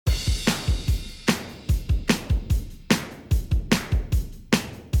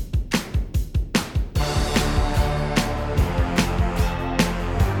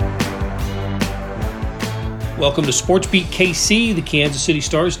Welcome to Sports Beat KC, the Kansas City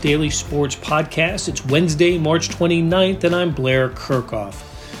Star's daily sports podcast. It's Wednesday, March 29th, and I'm Blair Kirchhoff.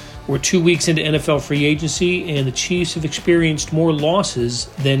 We're 2 weeks into NFL free agency, and the Chiefs have experienced more losses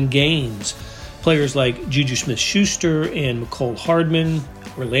than gains. Players like Juju Smith-Schuster and Mecole Hardman,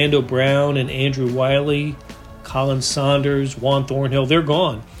 Orlando Brown and Andrew Wiley, Colin Saunders, Juan Thornhill, they're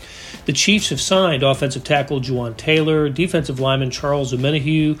gone. The Chiefs have signed offensive tackle Juwan Taylor, defensive lineman Charles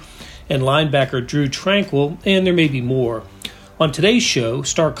Omenihu, and linebacker Drew Tranquill, and there may be more. On today's show,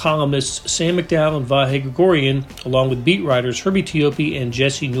 star columnists Sam McDowell and Vahe Gregorian, along with beat writers Herbie Teope and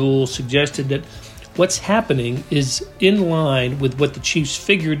Jesse Newell, suggested that what's happening is in line with what the Chiefs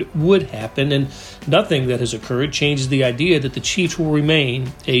figured would happen, and nothing that has occurred changes the idea that the Chiefs will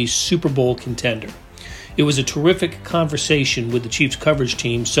remain a Super Bowl contender. It was a terrific conversation with the Chiefs coverage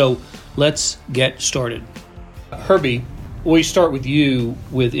team, so let's get started. Herbie, we start with you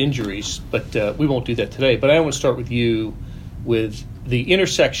with injuries, but we won't do that today. But I want to start with you with the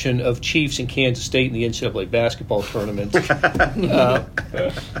intersection of Chiefs and Kansas State in the NCAA basketball tournament.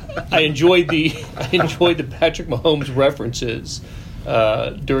 I enjoyed the Patrick Mahomes references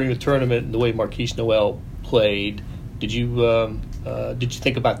during the tournament and the way Marquise Noel played. Did you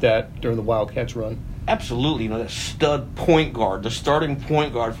think about that during the Wildcats run? Absolutely. That stud point guard, the starting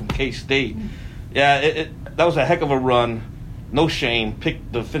point guard from K-State. Yeah, that was a heck of a run. No shame.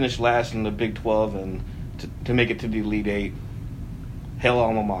 Picked to finish last in the Big 12 and to make it to the Elite Eight. Hail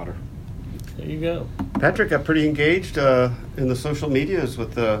alma mater. There you go. Patrick got pretty engaged in the social medias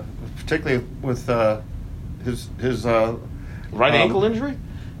with particularly with his right ankle injury.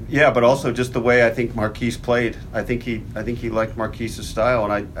 Yeah, but also just the way I think Marquise played. I think he liked Marquise's style,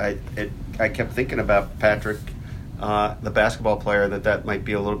 and I kept thinking about Patrick, the basketball player, that might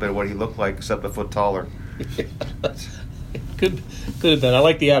be a little bit of what he looked like, except a foot taller. Could have been. I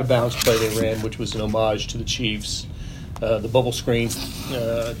like the out of bounds play they ran, which was an homage to the Chiefs. The bubble screen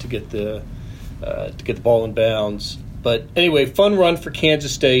to get the ball in bounds. But anyway, fun run for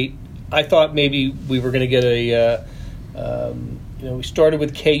Kansas State. I thought maybe we were going to get we started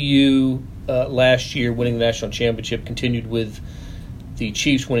with KU last year winning the national championship, continued with the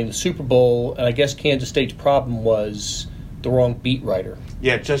Chiefs winning the Super Bowl, and I guess Kansas State's problem was the wrong beat writer.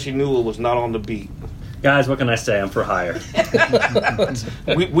 Yeah, Jesse Newell was not on the beat. Guys, what can I say? I'm for hire.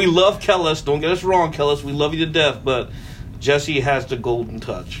 we love Kellis. Don't get us wrong, Kellis. We love you to death, but Jesse has the golden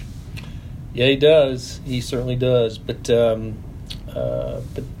touch. Yeah, he does. He certainly does. But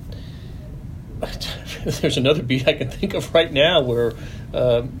there's another beat I can think of right now where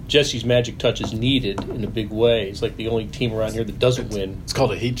Jesse's magic touch is needed in a big way. It's like the only team around here that doesn't win. It's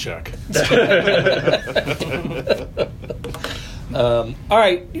called a heat check. All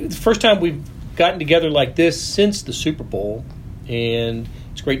right, the first time we've gotten together like this since the Super Bowl, and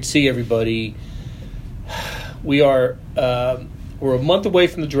it's great to see everybody. We're a month away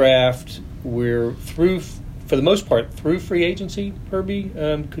from the draft. We're through, for the most part, through free agency. Herbie,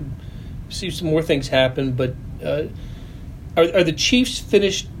 could see some more things happen, but are the Chiefs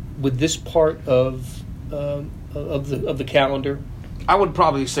finished with this part of the calendar? I would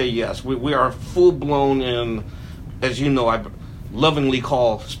probably say yes. We are full blown in, as you know, I lovingly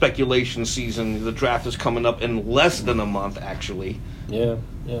call speculation season. The draft is coming up in less than a month, actually. Yeah.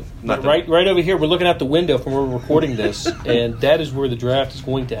 Right over here, we're looking out the window from where we're recording this, and that is where the draft is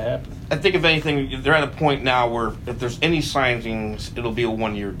going to happen. I think, if anything, they're at a point now where if there's any signings, it'll be a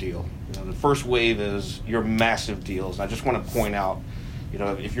one-year deal. The first wave is your massive deals. And I just want to point out,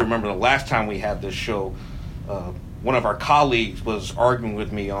 if you remember the last time we had this show, one of our colleagues was arguing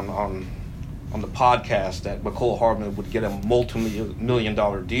with me on the podcast that Mecole Hardman would get a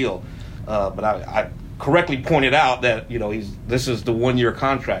multi-million-dollar deal, but I correctly pointed out that this is the one-year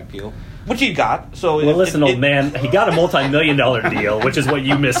contract deal, which he got. So well, listen, old man, he got a multi-million-dollar deal, which is what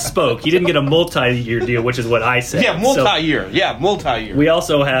you misspoke. He didn't get a multi-year deal, which is what I said. Yeah, multi-year. Multi-year. We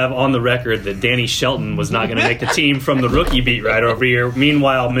also have on the record that Danny Shelton was not going to make the team from the rookie beat right over here.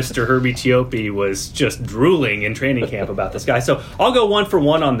 Meanwhile, Mr. Herbie Teope was just drooling in training camp about this guy. So I'll go 1 for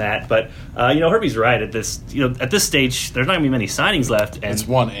 1 on that. But Herbie's right at this. At this stage, there's not going to be many signings left. And it's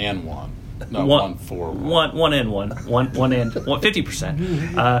 1 and 1. No, 1 for 1. 1 and 1. 1 and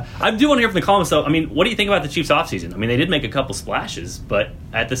 50%. I do want to hear from the columnists, though. I mean, what do you think about the Chiefs' offseason? I mean, they did make a couple splashes, but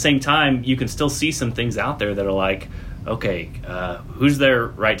at the same time, you can still see some things out there that are like, okay, who's their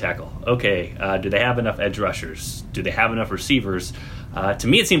right tackle? Okay, do they have enough edge rushers? Do they have enough receivers? To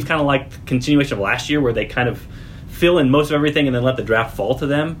me, it seems kind of like the continuation of last year where they kind of fill in most of everything and then let the draft fall to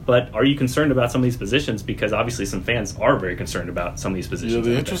them. But are you concerned about some of these positions? Because obviously some fans are very concerned about some of these positions.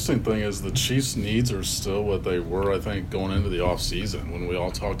 Yeah, the interesting thing is the Chiefs' needs are still what they were, I think, going into the offseason when we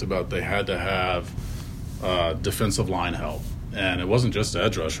all talked about they had to have defensive line help. And it wasn't just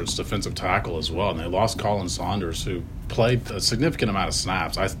edge rusher, it's defensive tackle as well. And they lost Colin Saunders, who played a significant amount of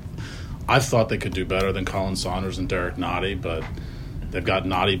snaps. I thought they could do better than Colin Saunders and Derek Nottie, but they've got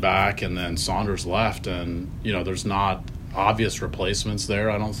Nottie back and then Saunders left. And, there's not obvious replacements there,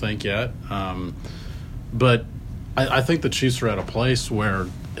 I don't think, yet. But I think the Chiefs are at a place where,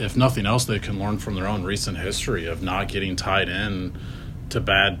 if nothing else, they can learn from their own recent history of not getting tied in to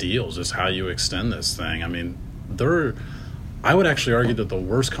bad deals, is how you extend this thing. I mean, I would actually argue that the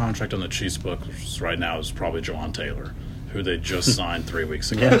worst contract on the Chiefs books right now is probably Jawan Taylor, who they just signed 3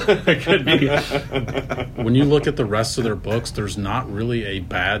 weeks ago. It could be. When you look at the rest of their books, there's not really a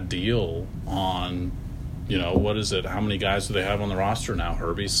bad deal on, what is it? How many guys do they have on the roster now?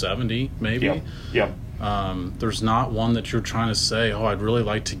 Herbie, 70 maybe? Yep. There's not one that you're trying to say, I'd really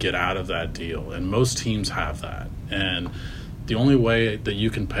like to get out of that deal. And most teams have that. And the only way that you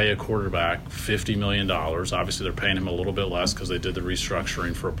can pay a quarterback $50 million, obviously they're paying him a little bit less because they did the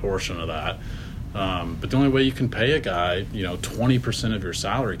restructuring for a portion of that. But the only way you can pay a guy, 20% of your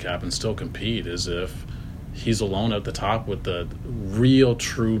salary cap and still compete is if he's alone at the top with the real,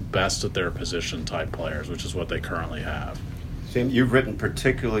 true best at their position type players, which is what they currently have. Sam, you've written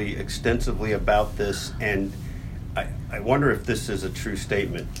particularly extensively about this, and I wonder if this is a true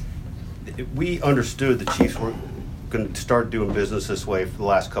statement. We understood the Chiefs were going to start doing business this way for the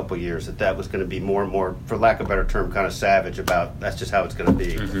last couple of years, that was going to be more and more, for lack of a better term, kind of savage about that's just how it's going to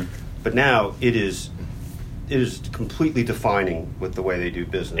be. Mm-hmm. But now it is completely defining with the way they do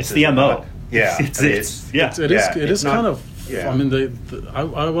business. It's the MO. Yeah. It is kind of. Yeah. I mean, I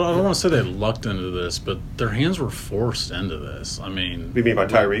don't want to say they lucked into this, but their hands were forced into this. I mean, you mean by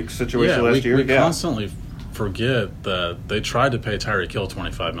Tyreek's situation last year? We constantly forget that they tried to pay Tyreek Hill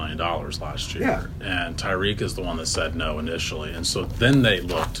 $25 million last year, and Tyreek is the one that said no initially, and so then they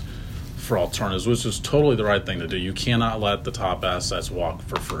looked for alternatives, which is totally the right thing to do. You cannot let the top assets walk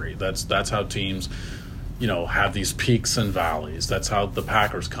for free. That's how teams, have these peaks and valleys. That's how the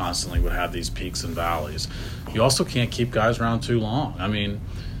Packers constantly would have these peaks and valleys. You also can't keep guys around too long. I mean,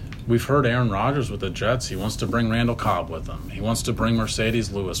 we've heard Aaron Rodgers with the Jets. He wants to bring Randall Cobb with him. He wants to bring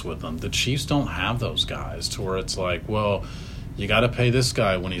Mercedes Lewis with him. The Chiefs don't have those guys to where it's like, well, you got to pay this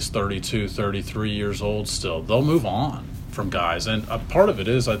guy when he's 32, 33 years old still. They'll move on from guys. And a part of it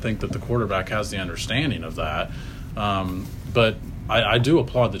is I think that the quarterback has the understanding of that. But I do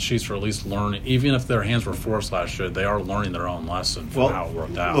applaud the Chiefs for at least learning, even if their hands were forced last year, they are learning their own lesson from how it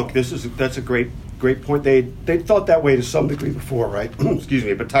worked out. Look, that's a great point. They thought that way to some degree before, right? Excuse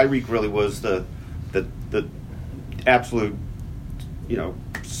me, but Tyreek really was the absolute,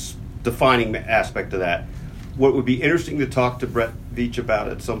 defining aspect of that. What would be interesting to talk to Brett Veach about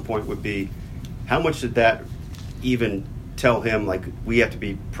at some point would be how much did that even tell him, like, we have to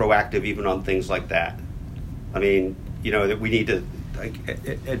be proactive even on things like that. I mean, that we need to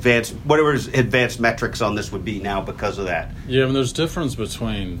advance whatever advanced metrics on this would be now because of that. Yeah, I mean, there's difference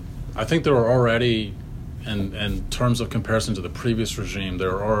between. I think they were already, in terms of comparison to the previous regime, they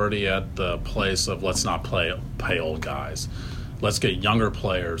were already at the place of let's not pay old guys, let's get younger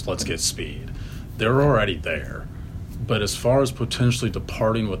players, let's get speed. They're already there, but as far as potentially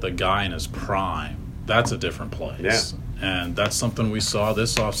departing with a guy in his prime, that's a different place. Yeah. And that's something we saw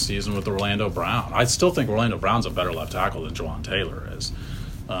this offseason with Orlando Brown. I still think Orlando Brown's a better left tackle than Jawan Taylor is.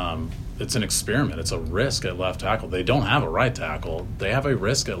 It's an experiment. It's a risk at left tackle. They don't have a right tackle. They have a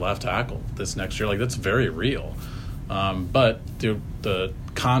risk at left tackle this next year. Like, that's very real. But the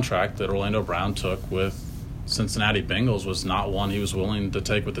contract that Orlando Brown took with Cincinnati Bengals was not one he was willing to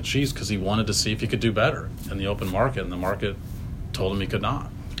take with the Chiefs because he wanted to see if he could do better in the open market, and the market told him he could not.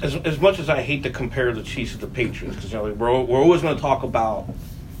 As much as I hate to compare the Chiefs to the Patriots, because we're always going to talk about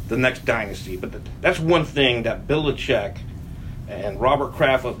the next dynasty, but that's one thing that Belichick and Robert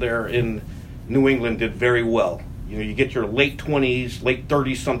Kraft up there in New England did very well. You get your late 20s, late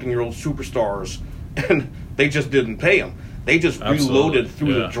 30-something-year-old superstars, and they just didn't pay them. They just reloaded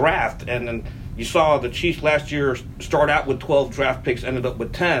through the draft, and then you saw the Chiefs last year start out with 12 draft picks, ended up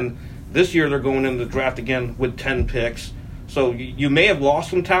with 10. This year they're going into the draft again with 10 picks. So you may have lost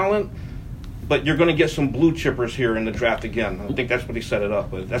some talent, but you're going to get some blue chippers here in the draft again. I think that's what he set it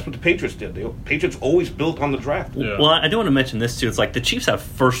up with. That's what the Patriots did. The Patriots always built on the draft. Yeah. Well, I do want to mention this, too. It's like the Chiefs have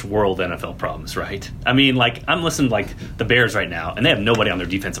first world NFL problems, right? I mean, like, I'm listening to, like, the Bears right now, and they have nobody on their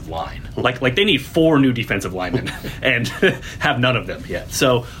defensive line. Like they need 4 new defensive linemen and have none of them yet.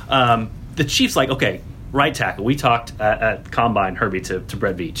 So the Chiefs, like, okay, right tackle. We talked at Combine, Herbie, to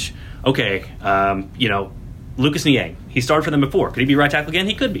Brett Veach. Okay, Lucas Niang, he started for them before. Could he be right tackle again?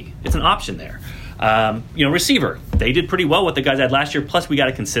 He could be. It's an option there. Receiver. They did pretty well with the guys they had last year. Plus, we got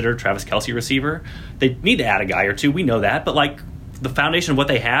to consider Travis Kelce receiver. They need to add a guy or two. We know that. But, the foundation of what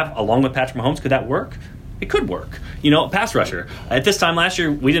they have, along with Patrick Mahomes, could that work? It could work. Pass rusher. At this time last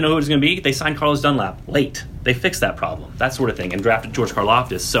year, we didn't know who it was going to be. They signed Carlos Dunlap late. They fixed that problem, that sort of thing, and drafted George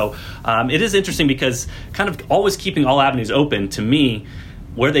Karlaftis. So it is interesting because kind of always keeping all avenues open, to me,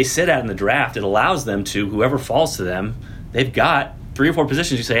 where they sit at in the draft, it allows them to, whoever falls to them, they've got 3 or 4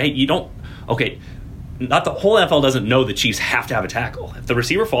 positions. You say, hey, you don't, okay, not the whole NFL doesn't know the Chiefs have to have a tackle. If the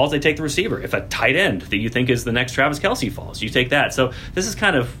receiver falls, they take the receiver. If a tight end that you think is the next Travis Kelce falls, you take that. So this is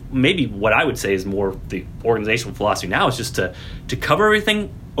kind of maybe what I would say is more the organizational philosophy now, is just to cover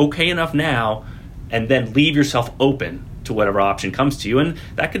everything okay enough now and then leave yourself open to whatever option comes to you. And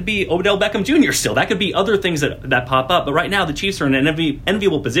that could be Odell Beckham Jr. still. That could be other things that pop up. But right now, the Chiefs are in an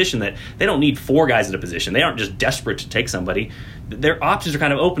enviable position that they don't need 4 guys at a position. They aren't just desperate to take somebody. Their options are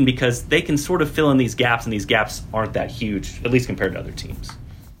kind of open because they can sort of fill in these gaps, and these gaps aren't that huge, at least compared to other teams.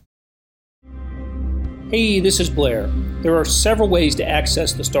 Hey, this is Blair. There are several ways to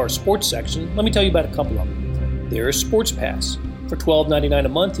access the Star Sports section. Let me tell you about a couple of them. There is Sports Pass. For $12.99 a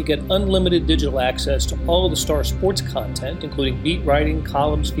month, you get unlimited digital access to all of the Star Sports content, including beat writing,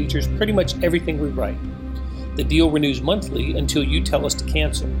 columns, features, pretty much everything we write. The deal renews monthly until you tell us to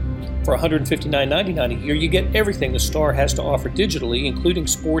cancel. For $159.99 a year, you get everything the Star has to offer digitally, including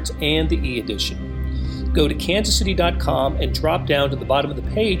sports and the e-edition. Go to kansascity.com and drop down to the bottom of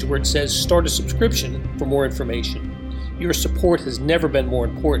the page where it says Start a Subscription for more information. Your support has never been more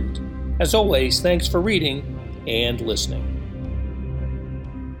important. As always, thanks for reading and listening.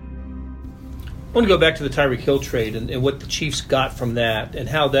 I want to go back to the Tyreek Hill trade and what the Chiefs got from that and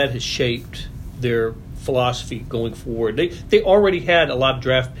how that has shaped their philosophy going forward. They already had a lot of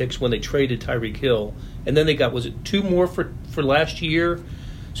draft picks when they traded Tyreek Hill, and then they got, was it 2 more for last year?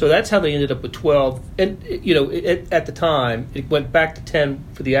 So that's how they ended up with 12. And, at the time, it went back to 10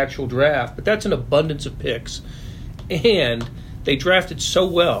 for the actual draft, but that's an abundance of picks. And they drafted so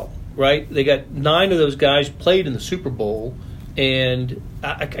well, right? They got 9 of those guys played in the Super Bowl, and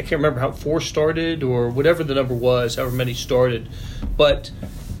I can't remember how 4 started or whatever the number was, however many started. But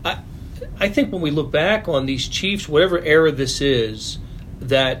I think when we look back on these Chiefs, whatever era this is,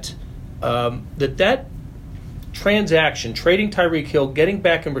 that transaction, trading Tyreek Hill, getting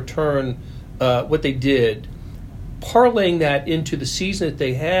back in return what they did, parlaying that into the season that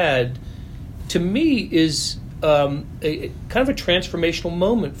they had, to me is a kind of a transformational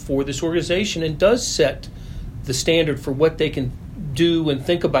moment for this organization and does set the standard for what they can do and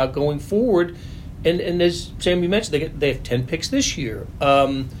think about going forward. And as Sam, you mentioned, they have 10 picks this year.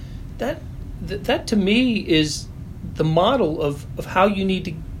 That to me is the model of how you need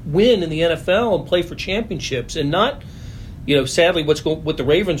to win in the NFL and play for championships, and not, sadly what the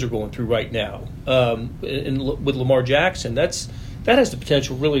Ravens are going through right now with Lamar Jackson. That has the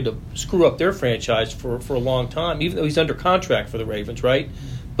potential really to screw up their franchise for a long time, even though he's under contract for the Ravens, right?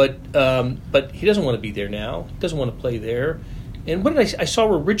 But he doesn't want to be there now. He doesn't want to play there. And what did I saw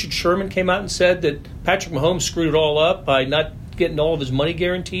where Richard Sherman came out and said that Patrick Mahomes screwed it all up by not getting all of his money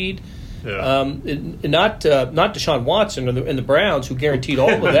guaranteed. Yeah. Not Deshaun Watson and the Browns, who guaranteed all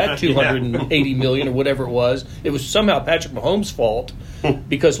of that $280 million or whatever it was. It was somehow Patrick Mahomes' fault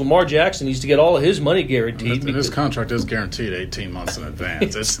because Lamar Jackson needs to get all of his money guaranteed. And his contract is guaranteed 18 months in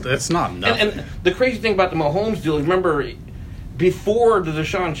advance. It's not nothing. And the crazy thing about the Mahomes deal, remember, before the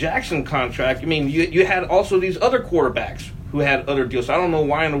Deshaun Jackson contract, you had also these other quarterbacks who had other deals. So I don't know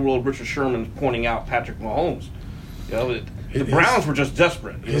why in the world Richard Sherman's pointing out Patrick Mahomes. The Browns were just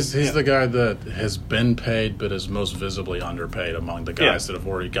desperate. He's the guy that has been paid but is most visibly underpaid among the guys that have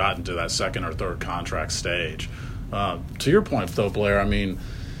already gotten to that second or third contract stage. To your point, though, Blair,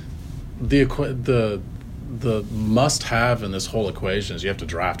 the must-have in this whole equation is you have to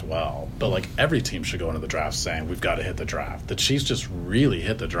draft well. But, every team should go into the draft saying, we've got to hit the draft. The Chiefs just really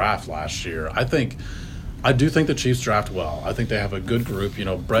hit the draft last year. I do think the Chiefs draft well. I think they have a good group.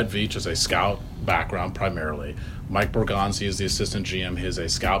 Brett Veach is a scout background primarily. Mike Borgonzi is the assistant GM. He has a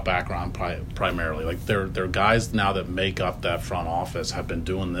scout background primarily. They're guys now that make up that front office, have been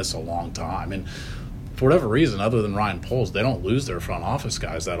doing this a long time. And for whatever reason, other than Ryan Poles, they don't lose their front office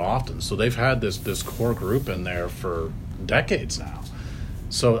guys that often. So they've had this core group in there for decades now.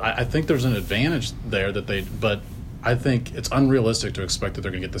 So I think there's an advantage there but I think it's unrealistic to expect that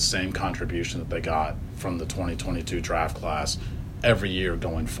they're going to get the same contribution that they got from the 2022 draft class every year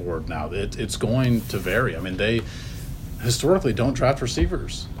going forward now. It's going to vary. They historically don't draft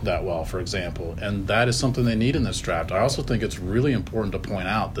receivers that well, for example, and that is something they need in this draft. I also think it's really important to point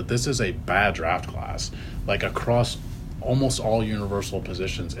out that this is a bad draft class. Across almost all universal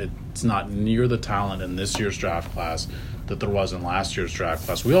positions. It's not near the talent in this year's draft class that there was in last year's draft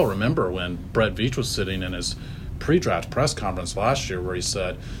class. We all remember when Brett Veach was sitting in his pre-draft press conference last year where he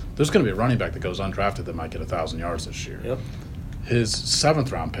said, there's going to be a running back that goes undrafted that might get 1,000 yards this year. Yep. His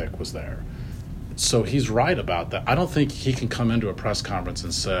 7th-round pick was there. So he's right about that. I don't think he can come into a press conference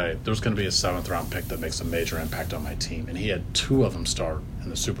and say, there's going to be a 7th-round pick that makes a major impact on my team. And he had 2 of them start in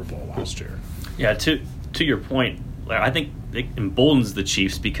the Super Bowl last year. Yeah, to your point, I think it emboldens the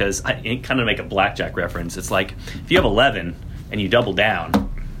Chiefs because it kind of make a blackjack reference. It's like if you have 11 and you double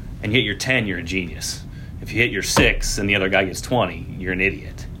down and you hit your 10, you're a genius. If you hit your 6 and the other guy gets 20, you're an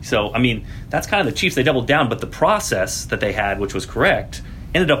idiot. So, I mean, that's kind of the Chiefs. They doubled down, but the process that they had, which was correct,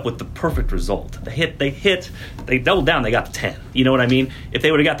 ended up with the perfect result. They doubled down, they got the 10. You know what I mean? If they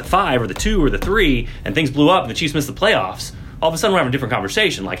would have got the 5 or the 2 or the 3 and things blew up and the Chiefs missed the playoffs, all of a sudden we're having a different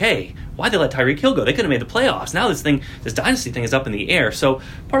conversation. Like, hey, why'd they let Tyreek Hill go? They could have made the playoffs. Now this dynasty thing is up in the air. So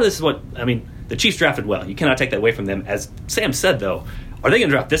part of this is the Chiefs drafted well. You cannot take that away from them. As Sam said, though, are they going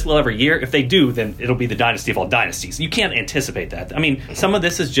to draft this well every year? If they do, then it'll be the dynasty of all dynasties. You can't anticipate that. I mean, some of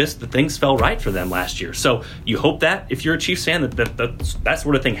this is just that things fell right for them last year. So you hope that if you're a Chiefs fan that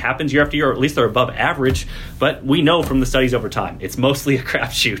sort of thing happens year after year, or at least they're above average. But we know from the studies over time, it's mostly a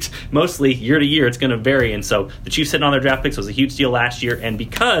crapshoot. Mostly year to year, it's going to vary. And so the Chiefs sitting on their draft picks was a huge deal last year. And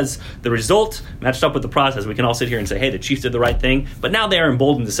because the result matched up with the process, we can all sit here and say, hey, the Chiefs did the right thing. But now they are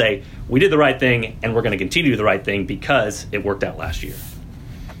emboldened to say, we did the right thing, and we're going to continue to do the right thing because it worked out last year.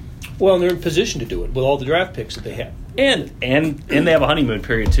 Well, they're in position to do it with all the draft picks that they have. And they have a honeymoon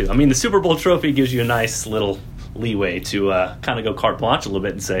period, too. I mean, the Super Bowl trophy gives you a nice little leeway to kind of go carte blanche a little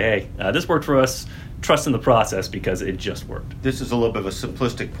bit and say, hey, this worked for us. Trust in the process because it just worked. This is a little bit of a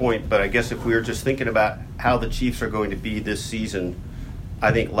simplistic point, but I guess if we were just thinking about how the Chiefs are going to be this season,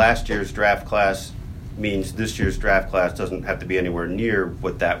 I think last year's draft class means this year's draft class doesn't have to be anywhere near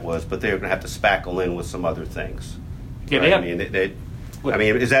what that was, but they're going to have to spackle in with some other things. Yeah, right?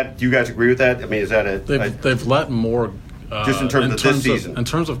 Is that? Do you guys agree with that? I mean, is that they've let more just in terms of this season? In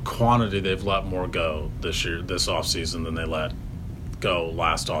terms of quantity, they've let more go this offseason than they let go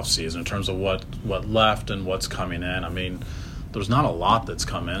last offseason. In terms of what left and what's coming in, I mean, there's not a lot that's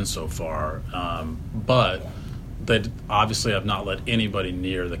come in so far, but they obviously have not let anybody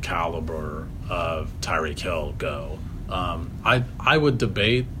near the caliber of Tyreek Hill go. I would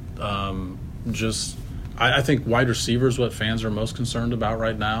debate I think wide receiver is what fans are most concerned about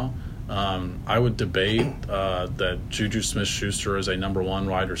right now. I would debate that Juju Smith-Schuster is a number 1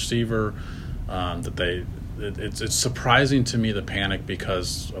 wide receiver. It's surprising to me the panic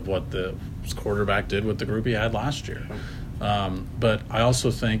because of what the quarterback did with the group he had last year. But I also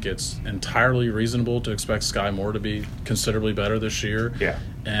think it's entirely reasonable to expect Sky Moore to be considerably better this year. Yeah.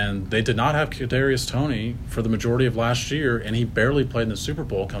 And they did not have Kadarius Toney for the majority of last year, and he barely played in the Super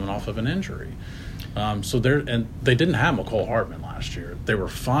Bowl coming off of an injury. They didn't have McCole Hardman last year. They were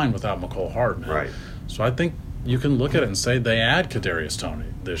fine without McCole Hardman. Right. So I think you can look at it and say they add Kadarius Toney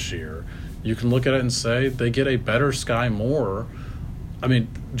this year. You can look at it and say they get a better Sky Moore. I mean,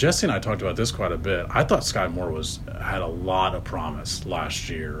 Jesse and I talked about this quite a bit. I thought Sky Moore had a lot of promise last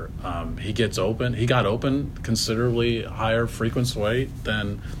year. He got open considerably higher frequency weight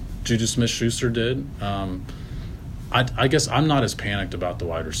than Juju Smith-Schuster did. I guess I'm not as panicked about the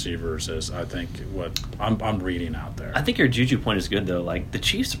wide receivers as I think what I'm reading out there. I think your Juju point is good, though. Like, the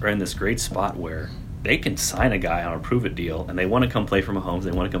Chiefs are in this great spot where they can sign a guy on a prove-it deal, and they want to come play for Mahomes.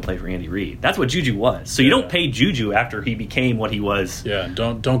 They want to come play for Andy Reid. That's what Juju was. So you don't pay Juju after he became what he was. Yeah,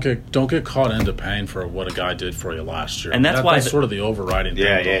 don't get caught into paying for what a guy did for you last year. And that's sort of the overriding thing.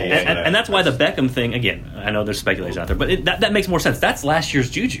 And that's why the Beckham thing, again, I know there's speculation out there, but that makes more sense. That's last year's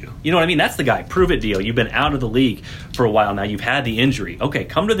Juju. You know what I mean? That's the guy. Prove-it deal. You've been out of the league for a while now. You've had the injury. Okay,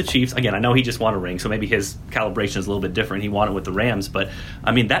 come to the Chiefs. Again, I know he just won a ring, so maybe his calibration is a little bit different. He won it with the Rams, but,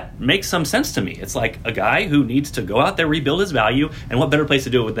 I mean, that makes some sense to me. It's like a guy who needs to go out there, rebuild his value, and what better place to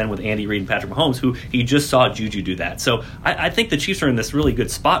do it than with Andy Reid and Patrick Mahomes, who he just saw Juju do that. So I think the Chiefs are in this really good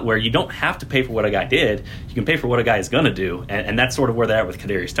spot where you don't have to pay for what a guy did. You can pay for what a guy is going to do, and that's sort of where they're at with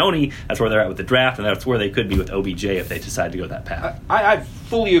Kadarius Toney. That's where they're at with the draft, and that's where they could be with OBJ if they decide to go that path. I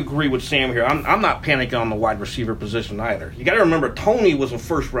fully agree with Sam here. I'm not panicking on the wide receiver position either. You got to remember, Toney was a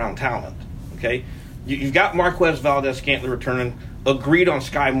first-round talent, okay? You've got Marquez Valdez-Scantling returning, agreed on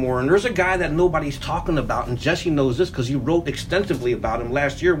Sky Moore, and there's a guy that nobody's talking about, and Jesse knows this because he wrote extensively about him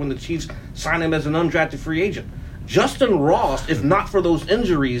last year when the Chiefs signed him as an undrafted free agent. Justin Ross, if not for those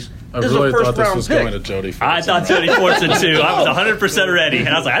injuries, I is really a thought this first-round was pick. going to Jody Fortson. I thought Jody Fortson too. I was 100% ready, and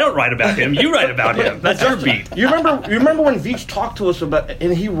I was like, I don't write about him. You write about him. That's your beat. You remember when Veach talked to us about,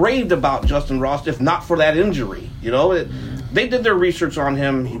 and he raved about Justin Ross, if not for that injury. They did their research on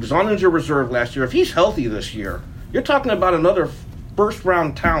him. He was on injured reserve last year. If he's healthy this year, you're talking about another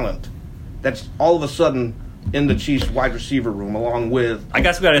first-round talent that's all of a sudden in the Chiefs wide receiver room, along with I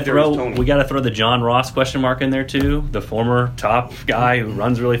guess we got to throw the John Ross question mark in there too. The former top guy who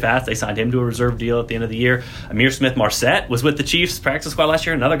runs really fast. They signed him to a reserve deal at the end of the year. Amir Smith-Marset was with the Chiefs practice squad last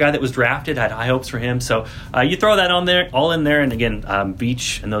year. Another guy that was drafted, had high hopes for him. So you throw that on there, all in there. And again,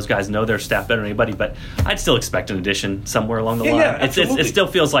 Beach and those guys know their staff better than anybody. But I'd still expect an addition somewhere along the line. Yeah, it still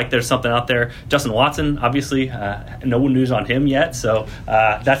feels like there's something out there. Justin Watson, obviously, no news on him yet. So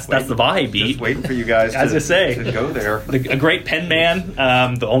that's the Vahe beat. Just waiting for you guys to go there. A great pen man,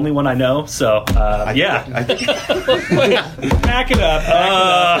 the only one I know. So, yeah. Back it up.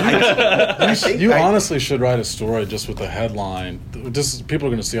 You honestly should write a story just with the headline. Just people are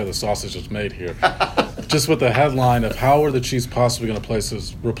going to see how the sausage is made here. Just with the headline of how are the Chiefs possibly going to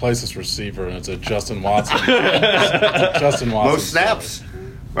replace this receiver, and it's a Justin Watson. Justin Watson. Most snaps,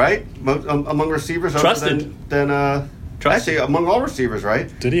 right? Among receivers, Trusted. Actually, among all receivers, right?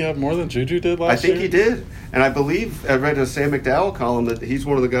 Did he have more than Juju did last year? I think he did. And I believe I read a Sam McDowell column that he's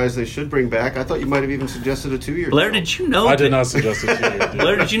one of the guys they should bring back. I thought you might have even suggested a 2-year Blair, deal. did you know? I did not suggest a 2-year deal.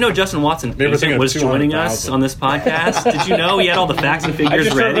 Blair, did you know Justin Watson Maybe was joining us on this podcast? Did you know he had all the facts and I figures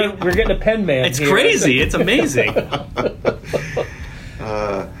just ready? we're getting a pen man. It's here. crazy. It's amazing.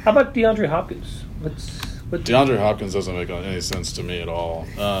 How about DeAndre Hopkins? DeAndre Hopkins doesn't make any sense to me at all.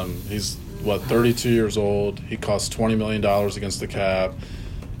 He's 32 years old. He costs $20 million against the cap,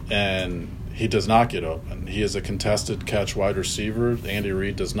 and he does not get open. He is a contested catch wide receiver. Andy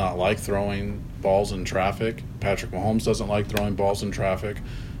Reid does not like throwing balls in traffic. Patrick Mahomes doesn't like throwing balls in traffic.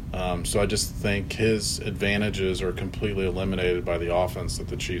 So I just think his advantages are completely eliminated by the offense that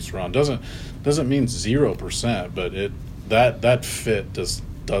the Chiefs run. Doesn't mean 0%, but that fit does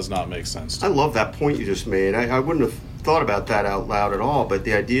not make sense to I me. love that point you just made. I wouldn't have thought about that out loud at all, but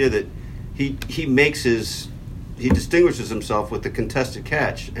the idea that he distinguishes himself with the contested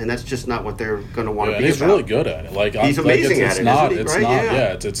catch, and that's just not what they're going to want to be. He's about. really good at it. He's amazing at it, isn't he?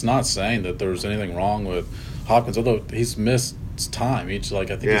 Right? It's not saying that there's anything wrong with Hopkins, although he's missed time each. I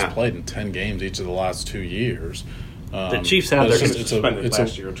think he's played in 10 games each of the last 2 years. The Chiefs have their suspended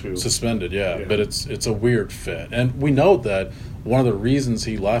last year too. Suspended, yeah. But it's a weird fit, and we know that one of the reasons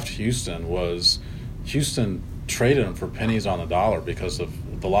he left Houston was Houston traded him for pennies on the dollar because of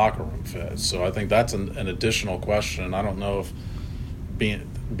the locker room fit. So I think that's an additional question. I don't know if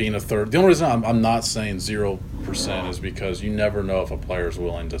being a third. The only reason I'm not saying 0% is because you never know if a player is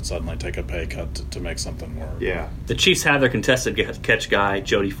willing to suddenly take a pay cut to make something work. Yeah. The Chiefs have their contested catch guy,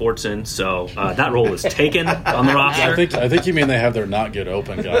 Jody Fortson, so that role is taken on the roster. I think you mean they have their not get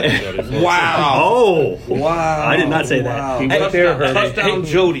open guy. Jody Fortson. Wow! I did not say that. Touchdown,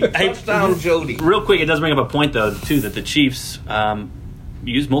 Jody. Touchdown, Jody. Real quick, it does bring up a point, though, too, that the Chiefs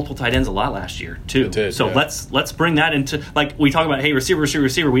used multiple tight ends a lot last year, too. It did, so yeah. let's bring that into, like, we talk about, hey, receiver.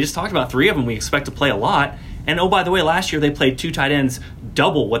 We just talked about 3 of them we expect to play a lot. And, oh, by the way, last year they played 2 tight ends,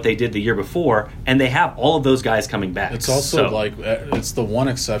 double what they did the year before, and they have all of those guys coming back. It's also it's the one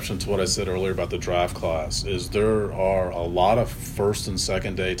exception to what I said earlier about the draft class is there are a lot of first and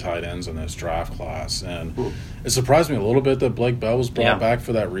second day tight ends in this draft class, and it surprised me a little bit that Blake Bell was brought back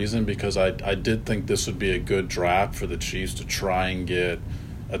for that reason, because I did think this would be a good draft for the Chiefs to try and get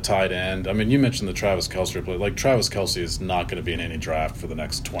a tight end. I mean, you mentioned the Travis Kelce play. Like, Travis Kelce is not going to be in any draft for the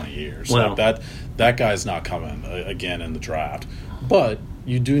next 20 years. Well, that guy's not coming again in the draft. But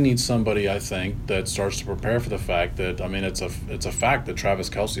you do need somebody, I think, that starts to prepare for the fact that, I mean, it's a fact that Travis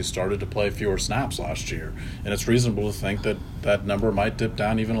Kelce started to play fewer snaps last year. And it's reasonable to think that that number might dip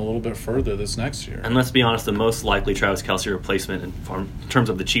down even a little bit further this next year. And let's be honest, the most likely Travis Kelce replacement in terms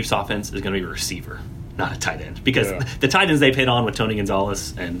of the Chiefs offense is going to be a receiver, not a tight end, because the tight ends they've hit on with Tony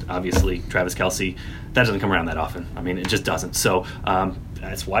Gonzalez and obviously Travis Kelce, that doesn't come around that often. I mean, it just doesn't. So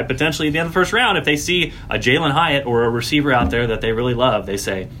that's why potentially at the end of the first round, if they see a Jalen Hyatt or a receiver out there that they really love, they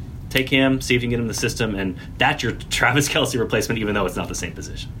say, take him, see if you can get him in the system, and that's your Travis Kelce replacement, even though it's not the same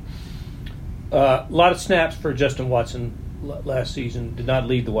position. A lot of snaps for Justin Watson last season. Did not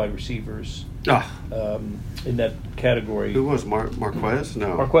lead the wide receivers in that category. Who was Marquez?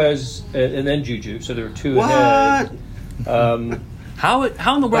 No. Marquez and then Juju. So there were 2 What? ahead. How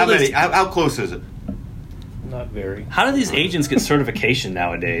in the world How close is it? Not very. How do these agents get certification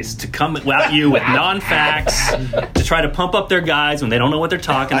nowadays to come at you with non-facts to try to pump up their guys when they don't know what they're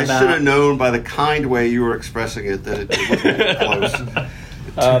talking I about? I should have known by the kind way you were expressing it that it wasn't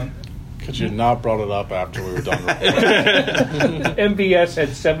close. Could you not brought it up after we were done recording? MVS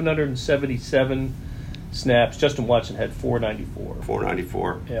had 777 snaps. Justin Watson had 494.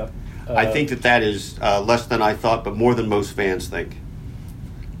 494. Yeah. I think that is less than I thought, but more than most fans think.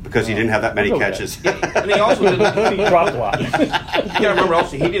 Because he didn't have that many catches. And he also didn't. He dropped a lot. You gotta remember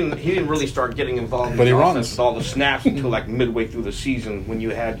also he didn't really start getting involved in But he the runs. offense with all the snaps until like midway through the season when you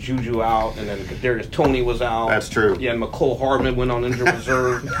had Juju out and then Kadarius Toney was out. That's true. Yeah, and McCole Hardman went on injured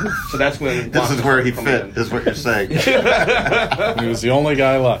reserve. So that's when This is where he come fit, in. is what you're saying. He was the only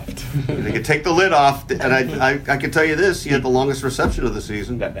guy left. They could take the lid off, and I can tell you this, he had the longest reception of the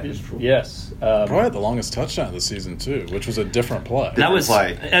season. That is true. Yes. Probably had the longest touchdown of the season, too, which was a different play. That was,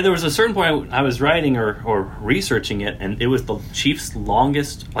 play. and there was a certain point I was writing or researching it, and it was the Chiefs'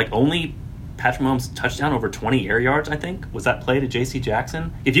 longest, only Patrick Mahomes touchdown over 20 air yards, I think, was that play to J.C.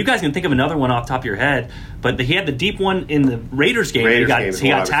 Jackson. If you guys can think of another one off the top of your head, but he had the deep one in the Raiders game. Raiders he got, game is he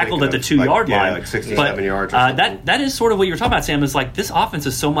what I got was tackled at the thinking of. 2-yard line. Like 67 but, yards or something. that is sort of what you were talking about, Sam, is like this offense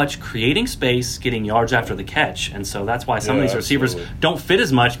is so much creating space, getting yards after the catch, and so that's why some of these receivers don't fit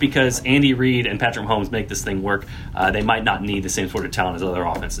as much because Andy Reid and Patrick Mahomes make this thing work. They might not need the same sort of talent as other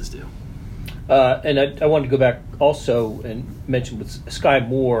offenses do. And I wanted to go back also and mention with Sky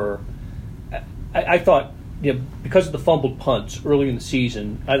Moore, I thought, because of the fumbled punts early in the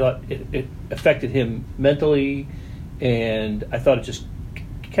season, I thought it affected him mentally, and I thought it just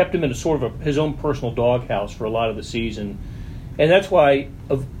kept him in a sort of his own personal doghouse for a lot of the season. And that's why,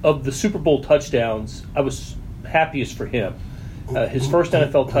 of the Super Bowl touchdowns, I was happiest for him. His first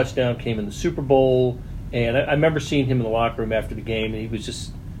NFL touchdown came in the Super Bowl, and I remember seeing him in the locker room after the game, and he was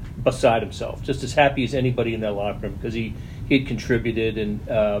just beside himself, just as happy as anybody in that locker room because he had contributed. And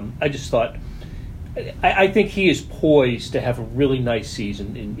I just thought, I think he is poised to have a really nice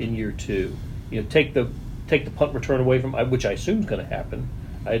season in year two. Take the punt return away from, which I assume is going to happen.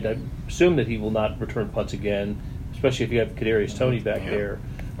 I assume that he will not return punts again, especially if you have Kadarius Toney back there.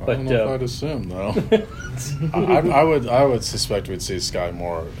 But, I don't know if I'd assume, though. I would suspect we'd see Sky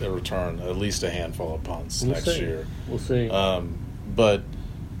Moore return at least a handful of punts next year. We'll see. But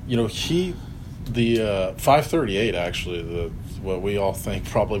the 538 actually, what we all think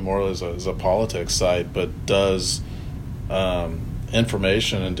probably more is a politics site, but does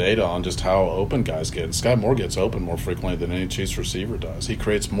information and data on just how open guys get. And Sky Moore gets open more frequently than any Chiefs receiver does. He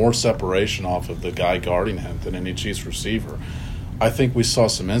creates more separation off of the guy guarding him than any Chiefs receiver. I think we saw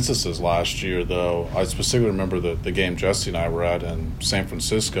some instances last year, though. I specifically remember the game Jesse and I were at in San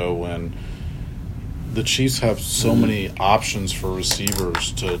Francisco when the Chiefs have so many options for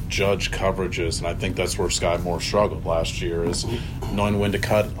receivers to judge coverages, and I think that's where Sky Moore struggled last year, is knowing when to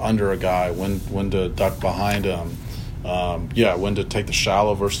cut under a guy, when to duck behind him, when to take the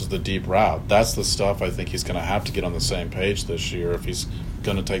shallow versus the deep route. That's the stuff I think he's going to have to get on the same page this year if he's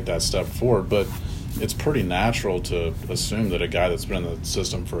going to take that step forward. But it's pretty natural to assume that a guy that's been in the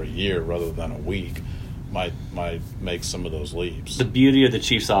system for a year rather than a week might make some of those leaps. The beauty of the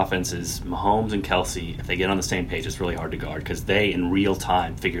Chiefs' offense is Mahomes and Kelsey, if they get on the same page, it's really hard to guard because they, in real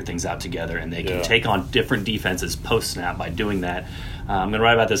time, figure things out together, and they can take on different defenses post-snap by doing that. I'm going to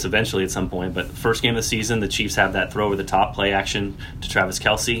write about this eventually at some point, but the first game of the season, the Chiefs have that throw-over-the-top play action to Travis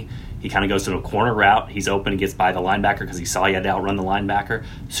Kelsey. He kind of goes to a corner route. He's open and gets by the linebacker because he saw he had to outrun the linebacker.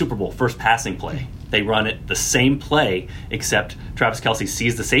 Super Bowl, first passing play. They run it the same play, except Travis Kelsey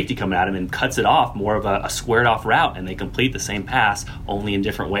sees the safety coming at him and cuts it off, more of a squared-off route, and they complete the same pass, only in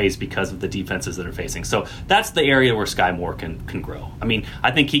different ways because of the defenses that are facing. So that's the area where Sky Moore can grow. I mean,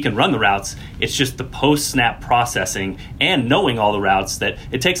 I think he can run the routes. It's just the post-snap processing and knowing all the routes that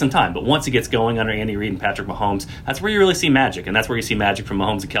it takes some time. But once he gets going under Andy Reid and Patrick Mahomes, that's where you really see magic, and that's where you see magic from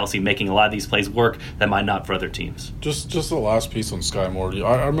Mahomes and Kelsey making a lot of these plays work that might not for other teams. Just the last piece on Sky Moore.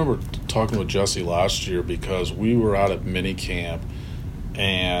 I remember talking with Jesse last year because we were out at minicamp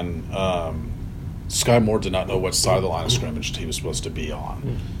and Sky Moore did not know what side of the line of scrimmage he was supposed to be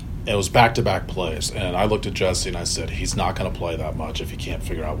on. It was back-to-back plays, and I looked at Jesse and I said, he's not going to play that much if he can't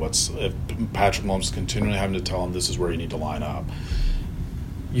figure out if Patrick Mahomes is continually having to tell him this is where you need to line up.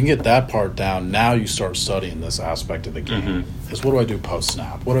 You can get that part down. Now you start studying this aspect of the game. Is what do I do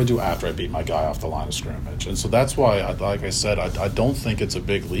post-snap? What do I do after I beat my guy off the line of scrimmage? And so that's why, like I said, I don't think it's a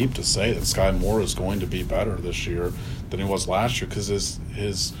big leap to say that Sky Moore is going to be better this year than he was last year because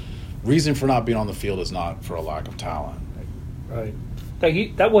his reason for not being on the field is not for a lack of talent. Right.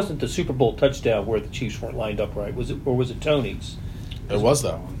 That wasn't the Super Bowl touchdown where the Chiefs weren't lined up right, was it? Or was it Toney's? It was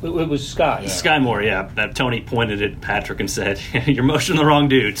that one. It was Sky. Yeah. Sky Moore, yeah. Tony pointed at Patrick and said, "You're motioning the wrong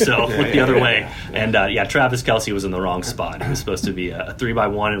dude." So went the other way. And Travis Kelce was in the wrong spot. It was supposed to be a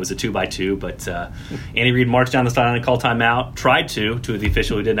 3x1. It was a 2x2. But Andy Reid marched down the sideline and called timeout. Tried to the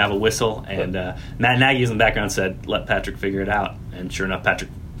official who didn't have a whistle. And Matt Nagy in the background said, "Let Patrick figure it out." And sure enough, Patrick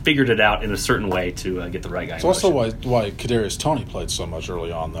figured it out in a certain way to get the right guy. It's also why Kadarius Toney played so much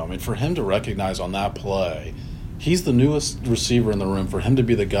early on, though. I mean, for him to recognize on that play, he's the newest receiver in the room. For him to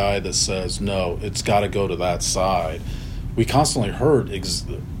be the guy that says, no, it's got to go to that side. We constantly heard,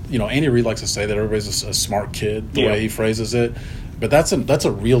 Andy Reid likes to say that everybody's a smart kid, the way he phrases it. But that's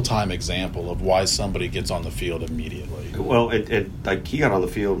a real-time example of why somebody gets on the field immediately. Well, like he got on the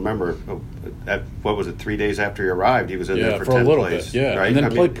field, remember, what was it, 3 days after he arrived? He was in there for 10 a little plays. bit, right? And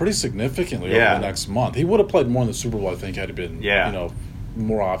then played pretty significantly over the next month. He would have played more in the Super Bowl, I think, had he been,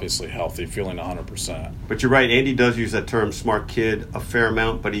 more obviously healthy, feeling 100%. But you're right, Andy does use that term "smart kid" a fair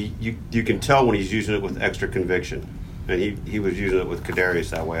amount, but you can tell when he's using it with extra conviction, and he was using it with Kadarius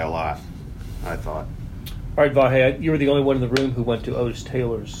that way a lot, I thought. All right, Vahe, you were the only one in the room who went to Otis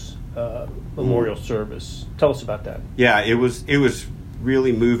Taylor's memorial service. Tell us about that. Yeah, it was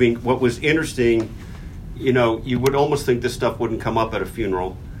really moving. What was interesting, you would almost think this stuff wouldn't come up at a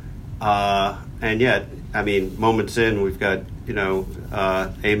funeral, and yet, I mean, moments in, we've got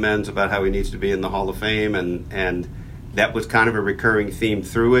amens about how he needs to be in the Hall of Fame, and that was kind of a recurring theme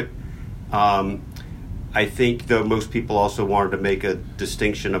through it. I think, though, most people also wanted to make a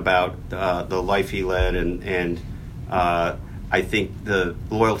distinction about the life he led, and I think the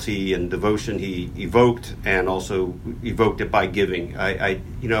loyalty and devotion he evoked, and also evoked it by giving.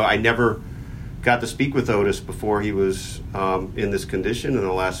 I never got to speak with Otis before he was in this condition in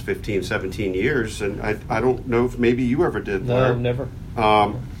the last 15, 17 years, and I don't know if maybe you ever did. No, Blair. never.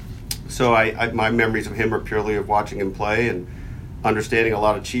 So my memories of him are purely of watching him play and understanding a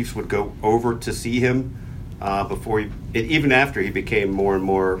lot of Chiefs would go over to see him before even after he became more and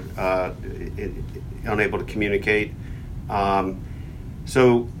more unable to communicate.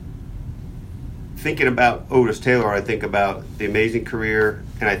 So thinking about Otis Taylor, I think about the amazing career,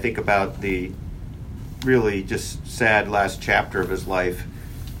 and I think about the really just sad last chapter of his life.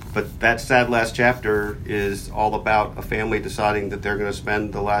 But that sad last chapter is all about a family deciding that they're going to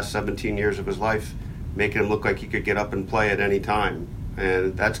spend the last 17 years of his life making him look like he could get up and play at any time.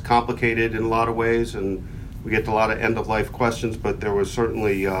 And that's complicated in a lot of ways, and we get to a lot of end-of-life questions, but there was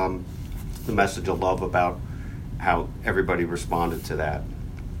certainly the message of love about how everybody responded to that.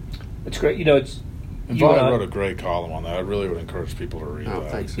 It's great. And Vahe wrote a great column on that. I really would encourage people to read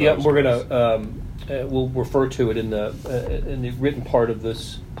that. Thanks. Yeah, we're going to we'll refer to it in the written part of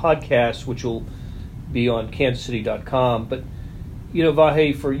this podcast, which will be on kansascity.com. But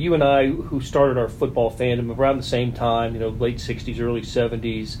Vahe, for you and I, who started our football fandom around the same time, late '60s, early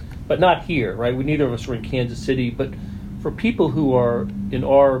 '70s, but not here, right? Neither of us were in Kansas City. But for people who are in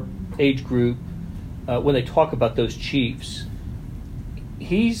our age group, when they talk about those Chiefs,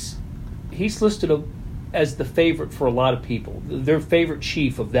 he's listed as the favorite for a lot of people, their favorite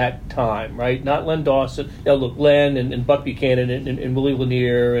Chief of that time, right? Not Len Dawson. Look, Len and Buck Buchanan and Willie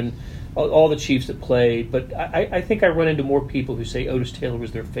Lanier and all the Chiefs that played. But I think I run into more people who say Otis Taylor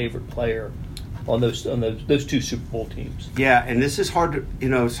was their favorite player on those two Super Bowl teams. Yeah, and this is hard to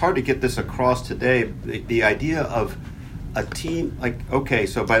it's hard to get this across today. The idea of a team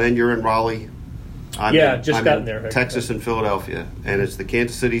so by then you're in Raleigh. I'm gotten there. Texas and Philadelphia, and it's the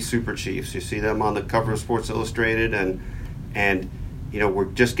Kansas City Super Chiefs. You see them on the cover of Sports Illustrated, and we're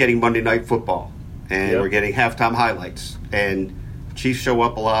just getting Monday Night Football, and we're getting halftime highlights, and Chiefs show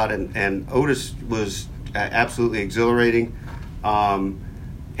up a lot, and Otis was absolutely exhilarating.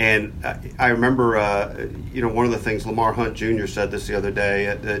 And I remember, one of the things Lamar Hunt Jr. said this the other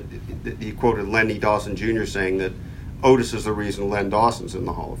day. That he quoted Lenny Dawson Jr. saying that Otis is the reason Len Dawson's in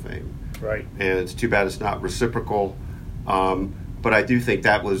the Hall of Fame. Right. And it's too bad it's not reciprocal. But I do think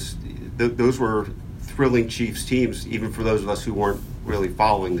that was those were thrilling Chiefs teams, even for those of us who weren't really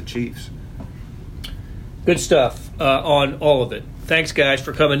following the Chiefs. Good stuff on all of it. Thanks, guys,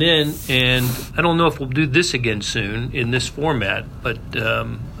 for coming in. And I don't know if we'll do this again soon in this format, but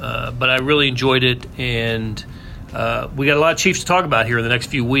I really enjoyed it. And we got a lot of Chiefs to talk about here in the next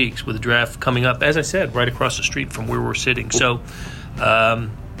few weeks with the draft coming up, as I said, right across the street from where we're sitting. So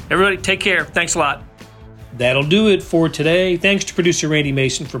everybody, take care. Thanks a lot. That'll do it for today. Thanks to producer Randy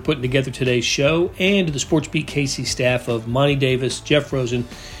Mason for putting together today's show, and to the SportsBeat KC staff of Monty Davis, Jeff Rosen,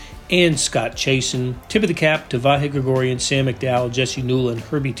 and Scott Chasen. Tip of the cap to Vahe Gregorian, Sam McDowell, Jesse Newell, and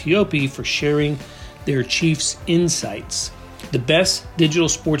Herbie Teope for sharing their Chiefs insights. The best digital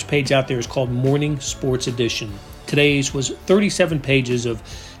sports page out there is called Morning Sports Edition. Today's was 37 pages of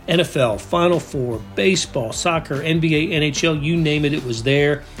NFL, Final Four, baseball, soccer, NBA, NHL, you name it, it was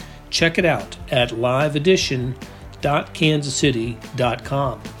there. Check it out at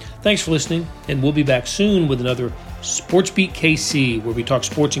liveedition.kansascity.com. Thanks for listening, and we'll be back soon with another Sports Beat KC, where we talk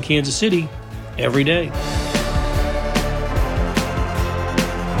sports in Kansas City every day.